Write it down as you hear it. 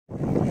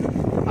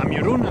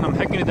Jeroen and I'm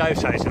hacking the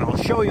divesites, and I'll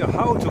show you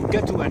how to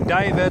get to and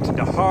dive at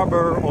the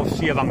harbor of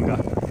Siavonga.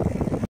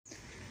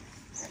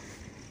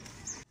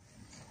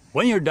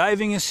 When you're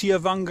diving in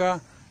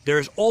Siavonga,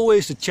 there's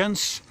always the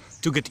chance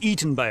to get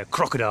eaten by a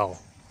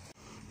crocodile.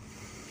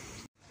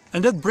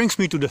 And that brings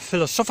me to the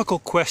philosophical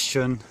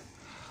question,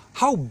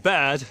 how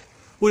bad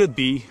would it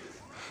be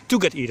to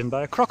get eaten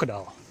by a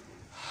crocodile?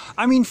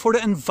 I mean, for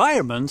the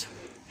environment,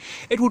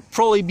 it would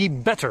probably be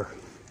better,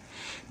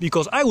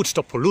 because I would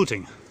stop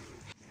polluting.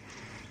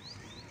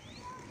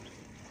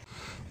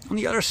 On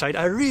the other side,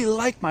 I really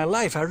like my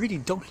life. I really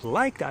don't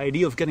like the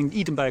idea of getting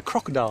eaten by a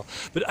crocodile.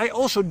 But I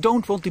also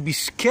don't want to be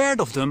scared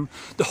of them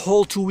the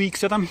whole 2 weeks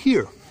that I'm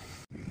here.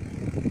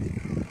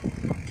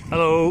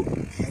 Hello.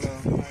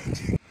 Hello.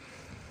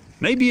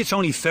 Maybe it's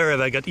only fair if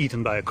I get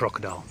eaten by a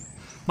crocodile.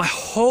 My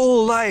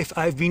whole life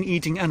I've been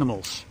eating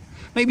animals.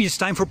 Maybe it's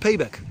time for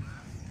payback.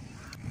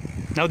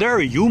 Now there are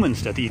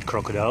humans that eat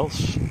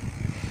crocodiles.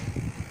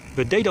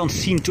 But they don't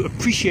seem to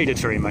appreciate it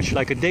very much.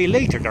 Like a day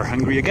later they're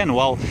hungry again.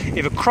 While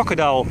if a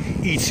crocodile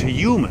eats a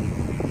human,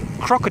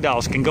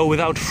 crocodiles can go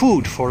without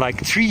food for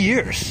like 3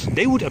 years.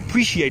 They would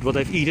appreciate what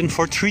they've eaten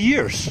for 3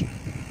 years.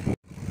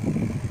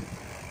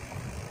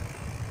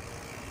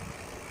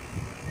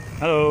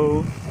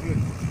 Hello.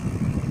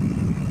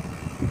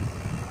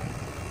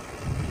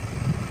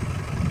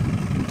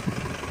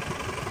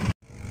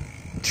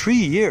 3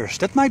 years,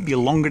 that might be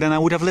longer than I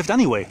would have lived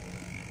anyway.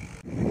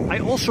 I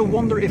also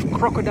wonder if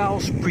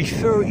crocodiles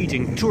prefer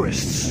eating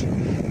tourists.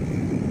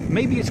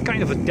 Maybe it's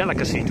kind of a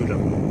delicacy to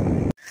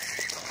them.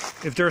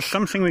 If there's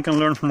something we can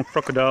learn from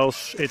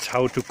crocodiles, it's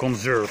how to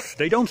conserve.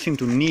 They don't seem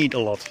to need a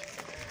lot.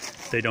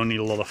 They don't need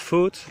a lot of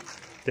food.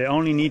 They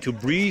only need to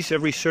breathe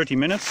every 30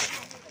 minutes.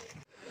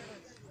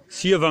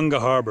 Siavonga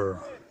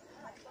Harbour.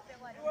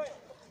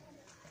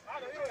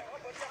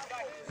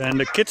 And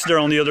the kids there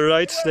on the other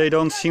side, they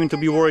don't seem to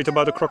be worried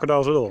about the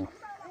crocodiles at all.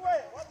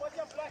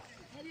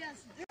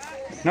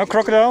 No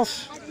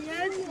crocodiles?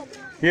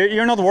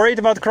 You're not worried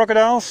about the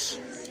crocodiles?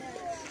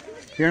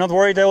 You're not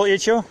worried they will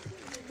eat you?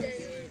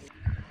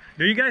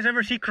 Do you guys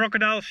ever see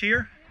crocodiles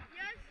here?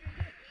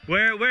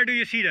 Where do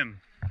you see them?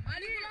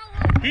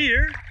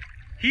 Here?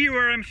 Here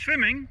where I'm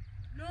swimming?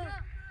 No.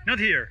 Not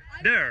here.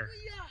 There.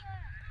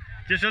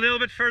 Just a little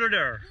bit further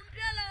there.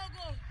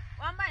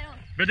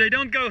 But they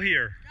don't go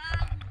here.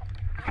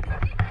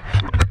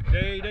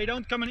 They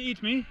don't come and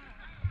eat me?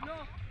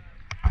 No.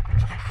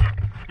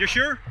 You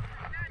sure?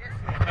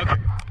 Okay.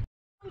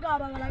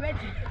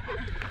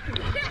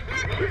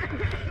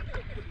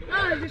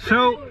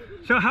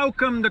 So how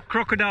come the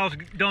crocodiles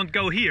don't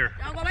go here?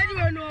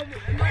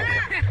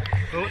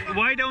 Well,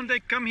 why don't they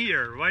come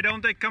here? Why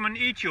don't they come and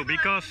eat you?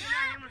 Because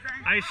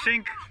I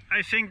think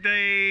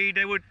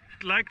they would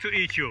like to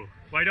eat you.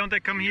 Why don't they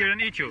come here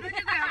and eat you?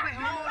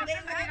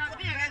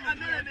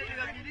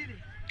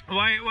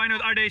 Why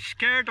not? Are they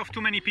scared of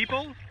too many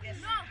people? Yes.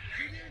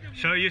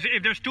 So you see,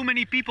 if there's too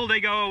many people,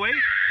 they go away?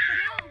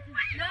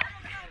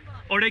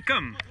 Or they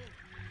come?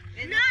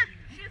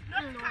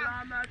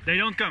 They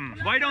don't come.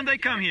 Why don't they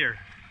come here?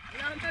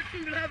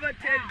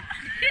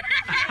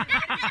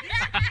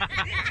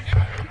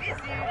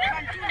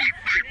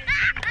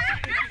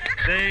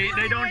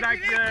 They don't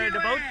like the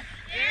boats?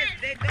 Yes,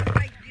 they don't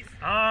like this.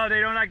 Oh, they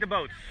don't like the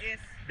boats? Yes.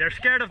 They're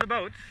scared of the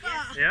boats?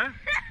 Yeah?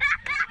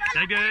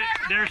 Like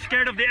they're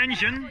scared of the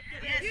engine?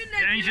 Yes.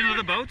 The engine of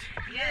the boat?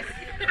 Yes.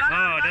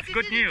 Oh, that's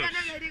good news.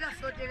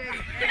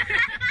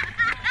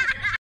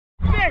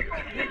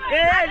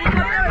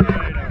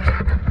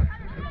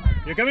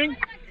 You're coming?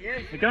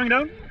 Yes. You're coming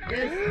down?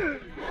 Yes.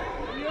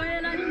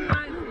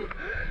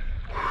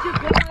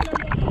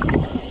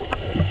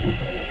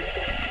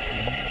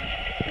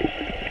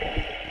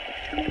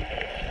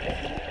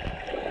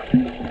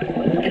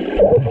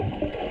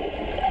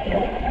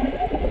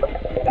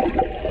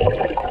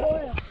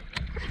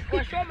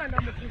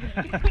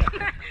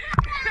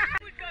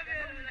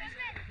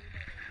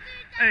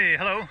 Hey,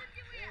 hello.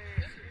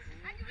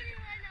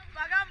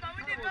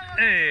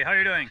 Hey, how are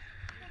you doing?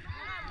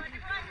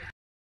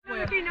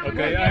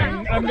 Okay,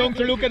 I'm going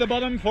to look at the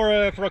bottom for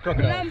a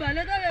crocodile.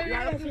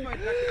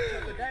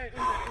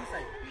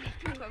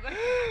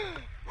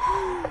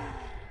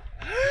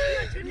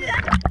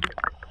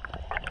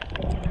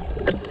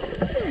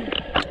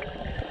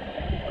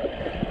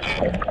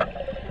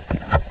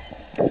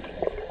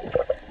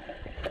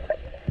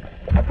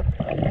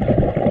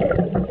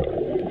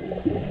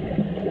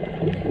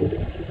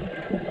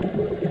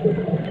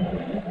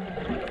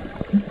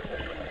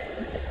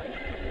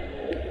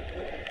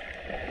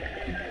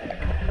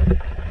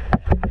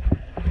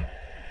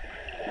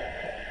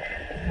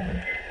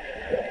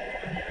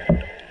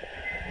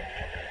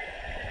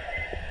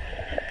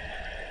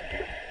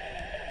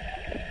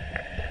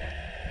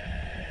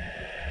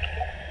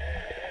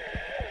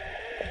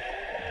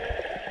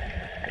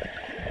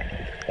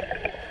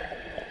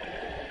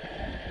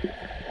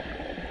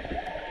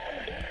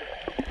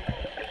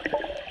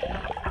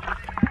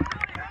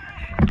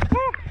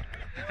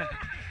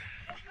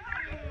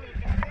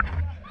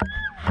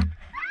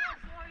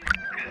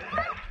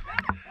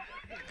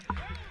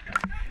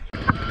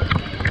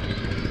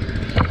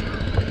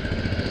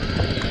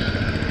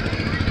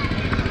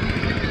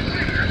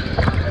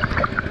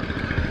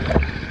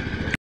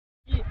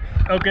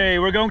 Okay,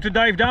 we're going to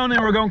dive down and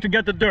we're going to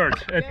get the dirt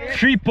at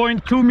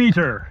 3.2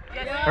 meter.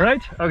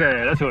 Alright?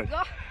 Okay, let's do it.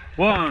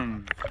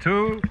 1,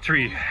 2,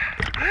 3.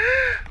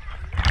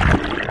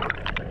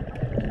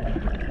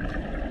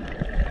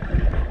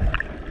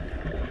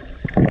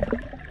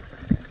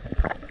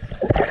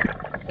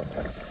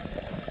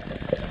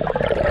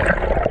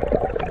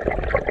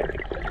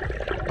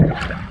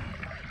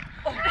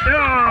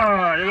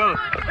 Yeah, you got it.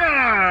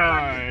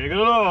 Yeah, you got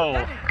it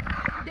all.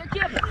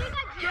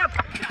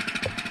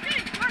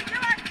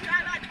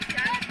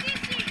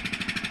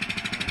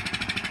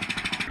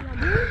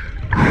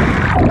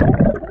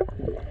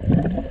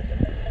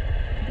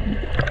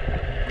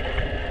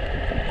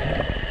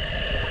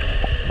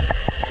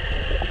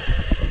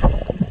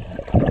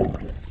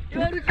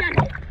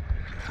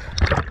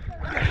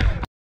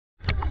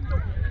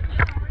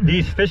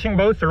 These fishing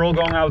boats are all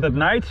going out at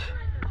night.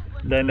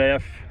 Then they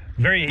have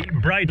very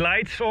bright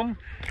lights on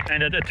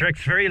and it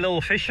attracts very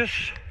little fishes.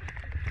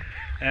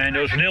 And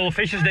those little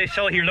fishes they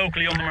sell here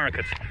locally on the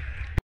market.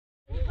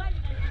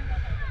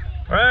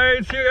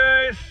 Alright, see you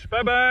guys.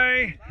 Bye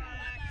bye.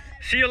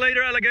 See you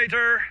later,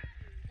 alligator.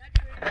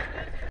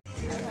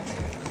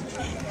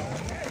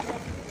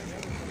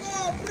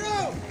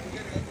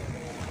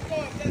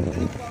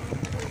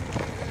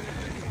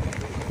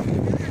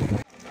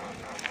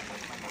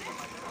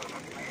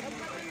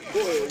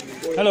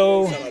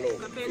 Hello.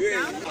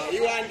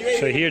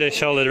 So here they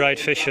sell the right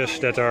fishes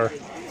that are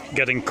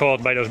getting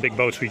caught by those big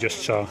boats we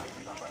just saw.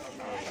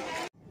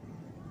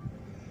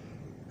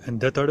 And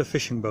that are the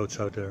fishing boats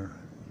out there.